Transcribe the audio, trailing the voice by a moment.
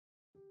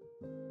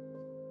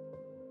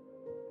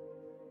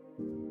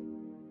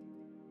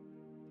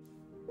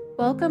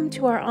Welcome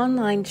to our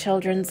online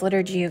Children's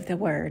Liturgy of the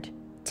Word.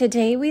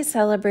 Today we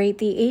celebrate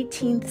the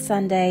 18th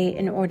Sunday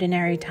in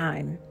Ordinary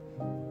Time.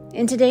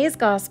 In today's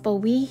Gospel,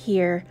 we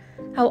hear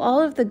how all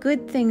of the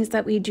good things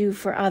that we do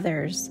for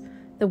others,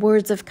 the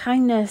words of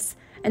kindness,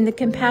 and the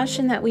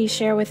compassion that we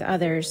share with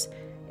others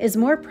is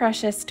more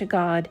precious to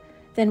God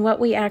than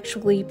what we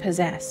actually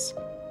possess.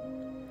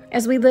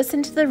 As we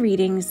listen to the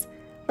readings,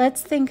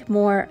 let's think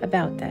more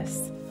about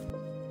this.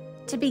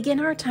 To begin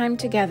our time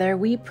together,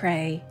 we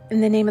pray in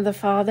the name of the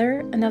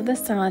Father, and of the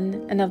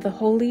Son, and of the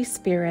Holy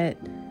Spirit.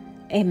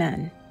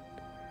 Amen.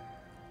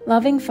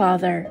 Loving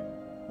Father,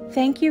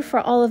 thank you for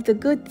all of the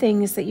good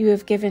things that you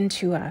have given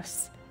to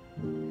us.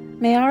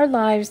 May our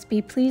lives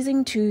be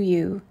pleasing to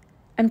you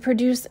and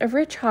produce a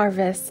rich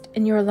harvest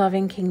in your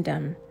loving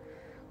kingdom.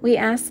 We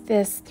ask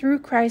this through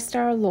Christ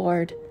our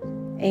Lord.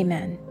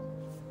 Amen.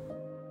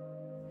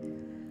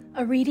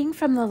 A reading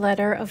from the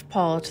letter of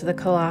Paul to the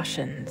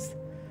Colossians.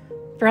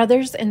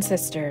 Brothers and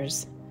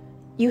sisters,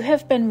 you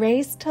have been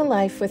raised to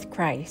life with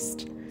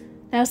Christ.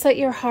 Now set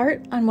your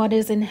heart on what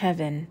is in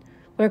heaven,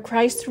 where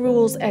Christ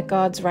rules at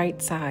God's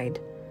right side.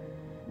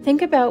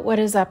 Think about what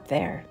is up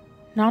there,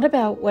 not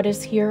about what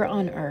is here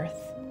on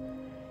earth.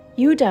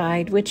 You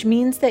died, which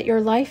means that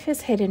your life is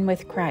hidden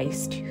with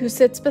Christ, who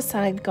sits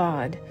beside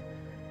God.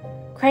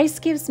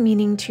 Christ gives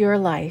meaning to your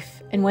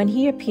life, and when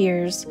he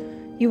appears,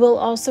 you will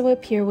also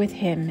appear with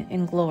him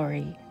in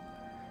glory.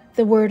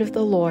 The word of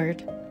the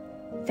Lord.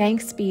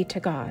 Thanks be to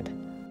God.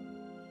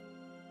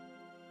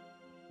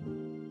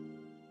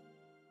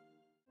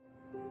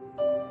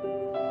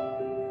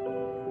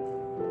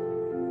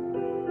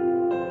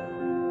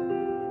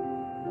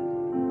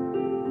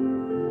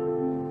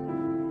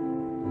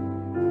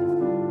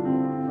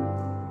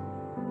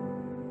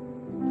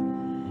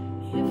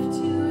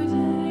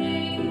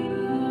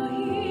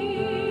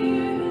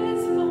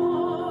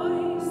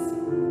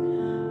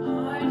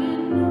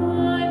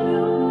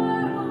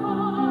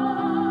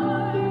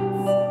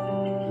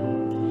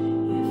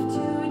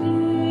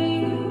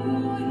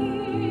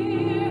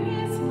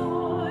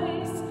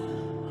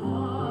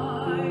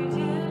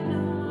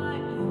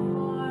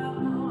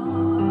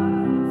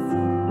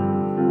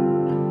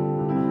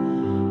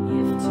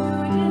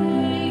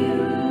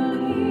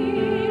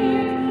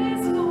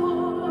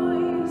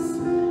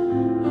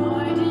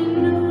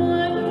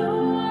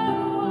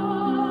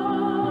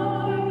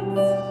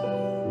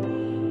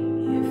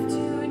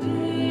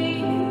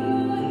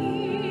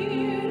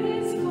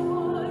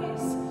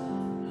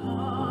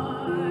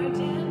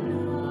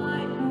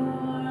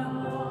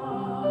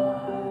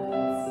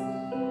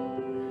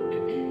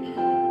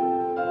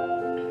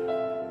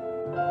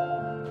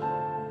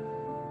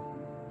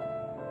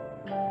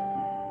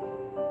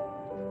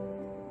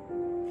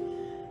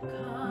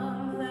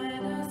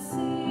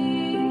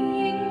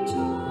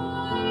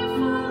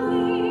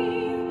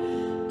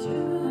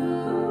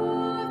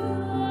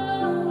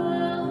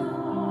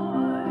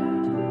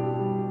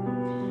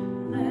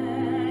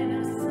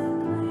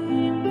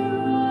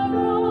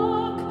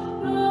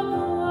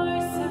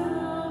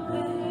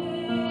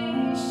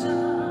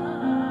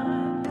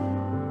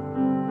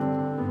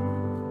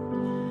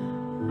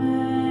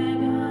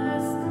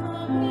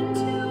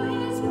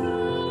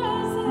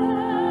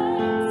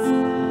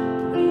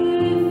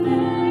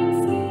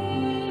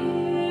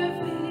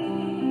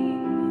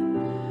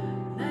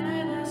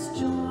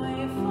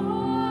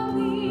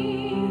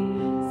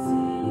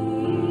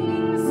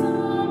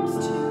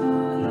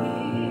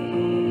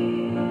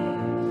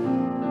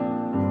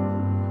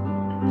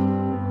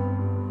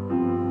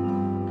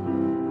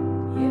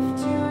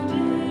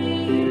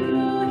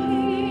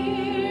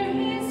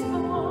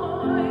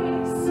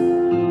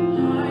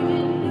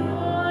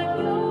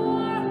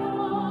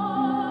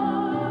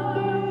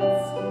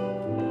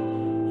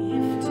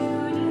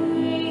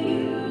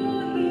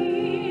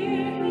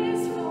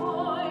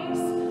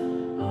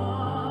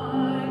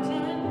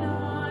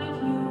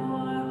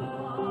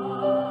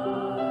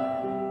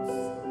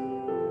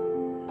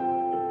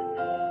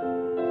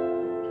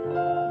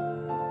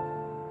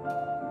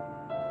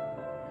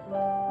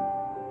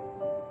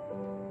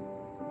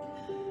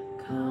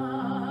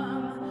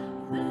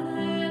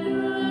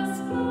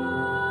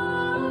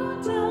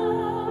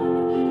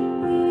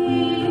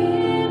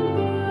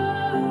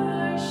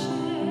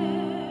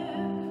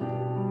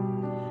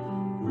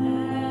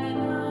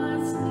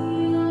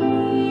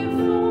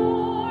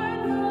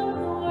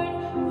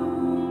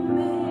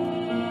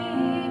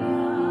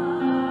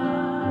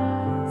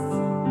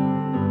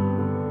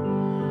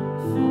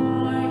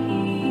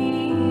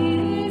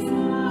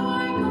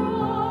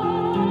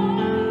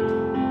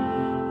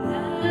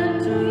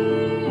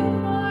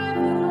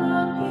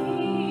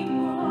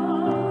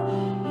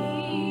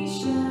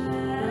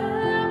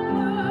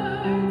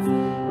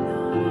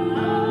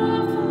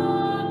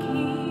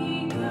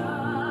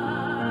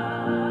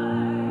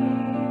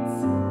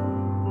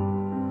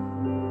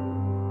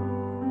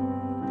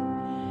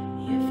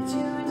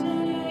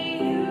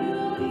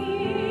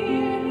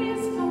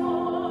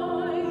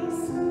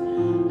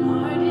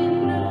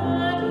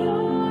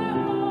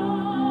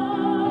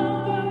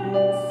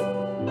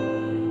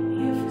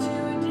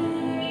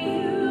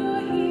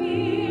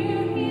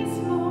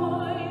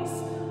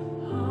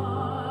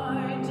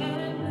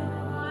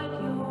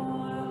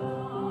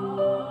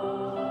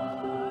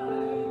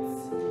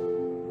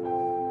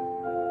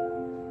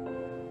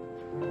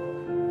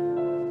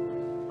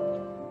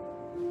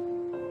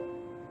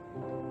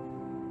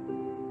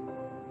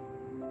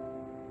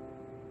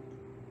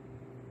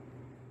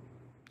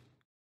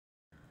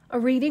 A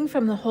reading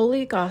from the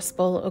Holy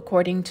Gospel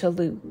according to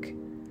Luke.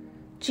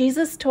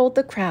 Jesus told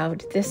the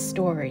crowd this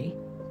story.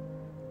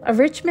 A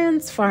rich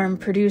man's farm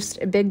produced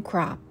a big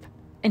crop,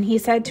 and he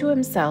said to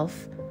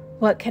himself,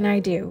 "What can I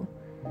do?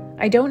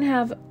 I don't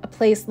have a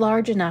place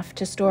large enough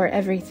to store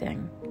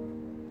everything."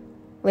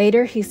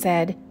 Later he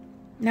said,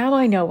 "Now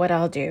I know what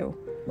I'll do.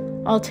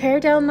 I'll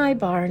tear down my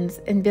barns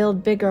and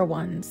build bigger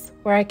ones,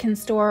 where I can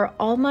store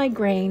all my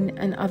grain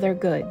and other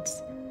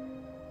goods.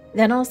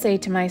 Then I'll say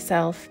to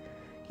myself,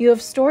 'You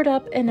have stored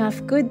up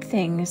enough good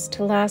things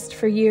to last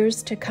for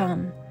years to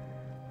come.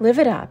 Live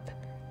it up,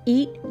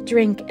 eat,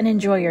 drink, and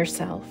enjoy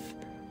yourself.'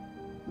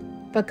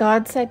 But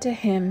God said to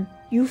him,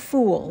 'You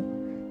fool,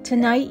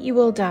 tonight you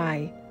will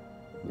die.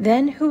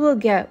 Then who will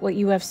get what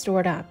you have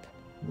stored up?'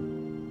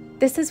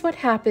 This is what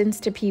happens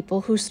to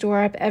people who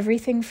store up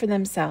everything for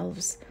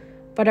themselves,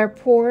 but are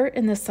poor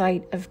in the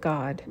sight of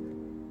God."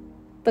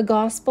 The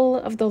Gospel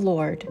of the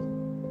Lord.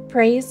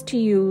 Praise to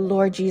you,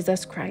 Lord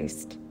Jesus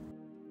Christ.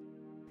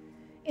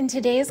 In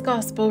today's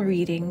Gospel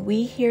reading,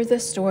 we hear the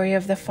story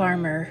of the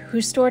farmer who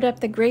stored up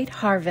the great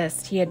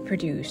harvest he had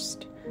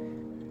produced.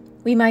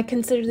 We might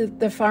consider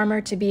the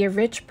farmer to be a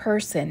rich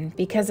person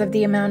because of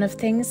the amount of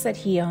things that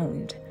he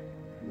owned.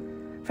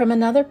 From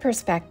another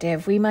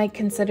perspective, we might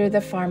consider the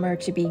farmer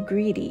to be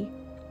greedy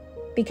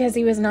because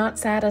he was not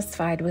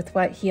satisfied with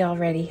what he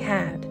already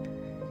had.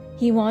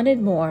 He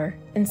wanted more,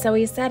 and so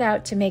he set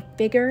out to make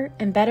bigger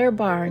and better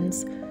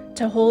barns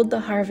to hold the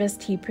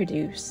harvest he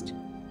produced.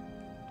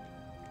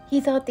 He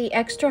thought the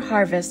extra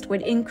harvest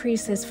would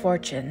increase his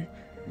fortune,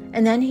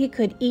 and then he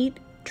could eat,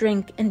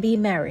 drink, and be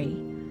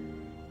merry.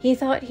 He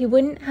thought he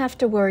wouldn't have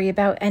to worry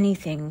about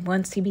anything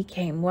once he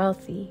became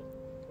wealthy.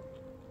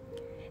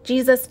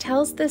 Jesus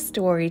tells this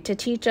story to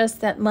teach us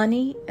that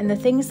money and the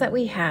things that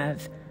we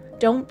have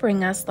don't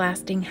bring us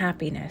lasting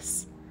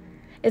happiness.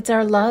 It's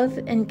our love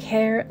and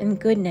care and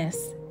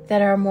goodness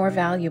that are more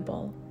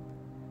valuable.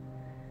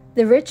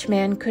 The rich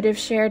man could have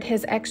shared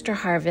his extra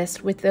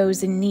harvest with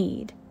those in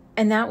need,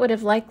 and that would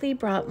have likely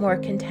brought more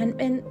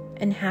contentment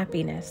and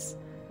happiness.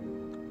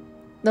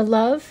 The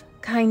love,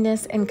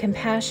 kindness, and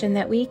compassion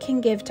that we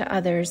can give to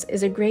others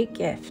is a great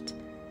gift,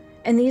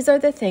 and these are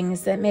the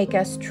things that make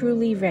us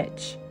truly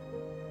rich.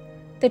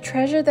 The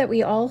treasure that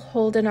we all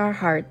hold in our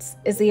hearts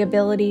is the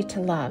ability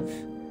to love.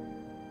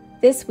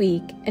 This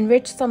week,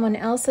 enrich someone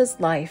else's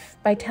life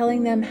by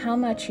telling them how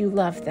much you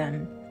love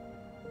them.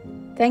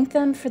 Thank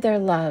them for their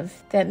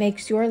love that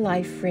makes your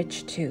life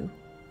rich too.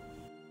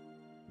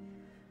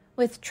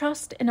 With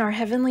trust in our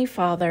Heavenly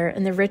Father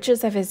and the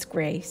riches of His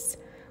grace,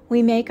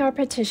 we make our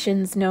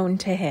petitions known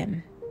to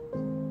Him.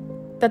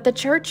 That the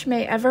Church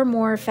may ever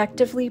more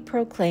effectively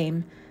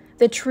proclaim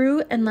the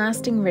true and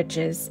lasting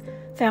riches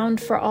found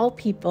for all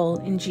people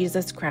in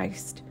Jesus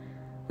Christ,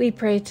 we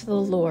pray to the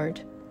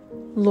Lord.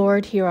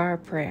 Lord, hear our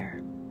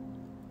prayer.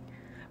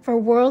 For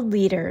world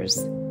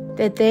leaders,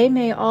 that they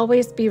may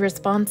always be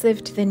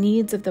responsive to the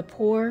needs of the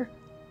poor,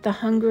 the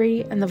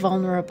hungry, and the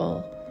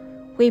vulnerable,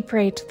 we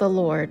pray to the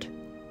Lord.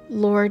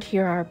 Lord,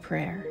 hear our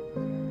prayer.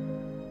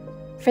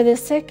 For the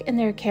sick and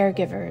their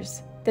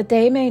caregivers, that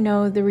they may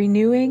know the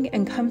renewing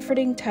and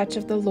comforting touch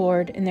of the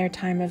Lord in their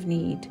time of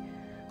need,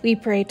 we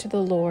pray to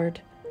the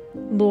Lord.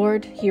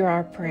 Lord, hear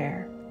our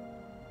prayer.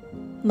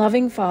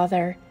 Loving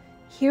Father,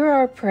 hear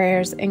our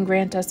prayers and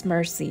grant us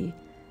mercy.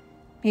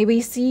 May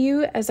we see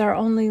you as our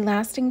only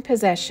lasting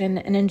possession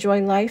and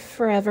enjoy life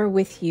forever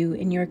with you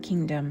in your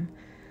kingdom.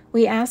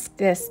 We ask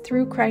this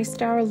through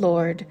Christ our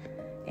Lord.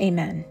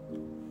 Amen.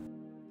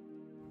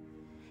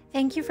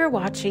 Thank you for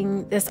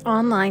watching this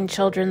online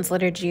Children's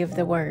Liturgy of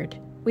the Word.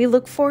 We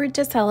look forward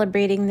to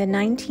celebrating the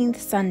 19th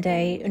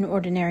Sunday in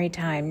Ordinary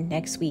Time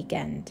next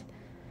weekend.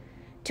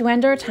 To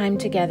end our time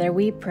together,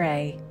 we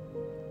pray,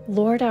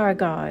 Lord our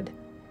God,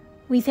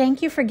 we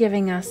thank you for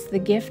giving us the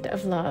gift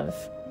of love.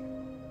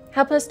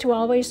 Help us to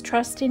always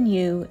trust in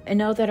you and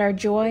know that our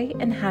joy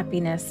and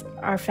happiness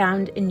are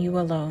found in you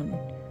alone.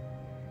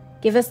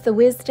 Give us the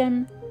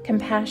wisdom,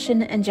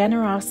 compassion, and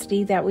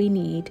generosity that we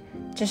need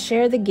to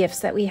share the gifts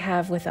that we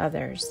have with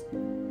others.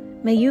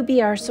 May you be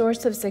our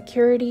source of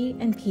security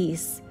and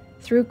peace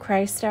through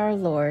Christ our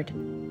Lord.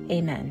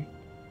 Amen.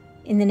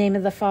 In the name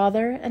of the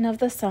Father, and of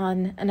the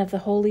Son, and of the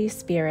Holy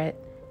Spirit.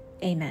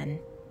 Amen.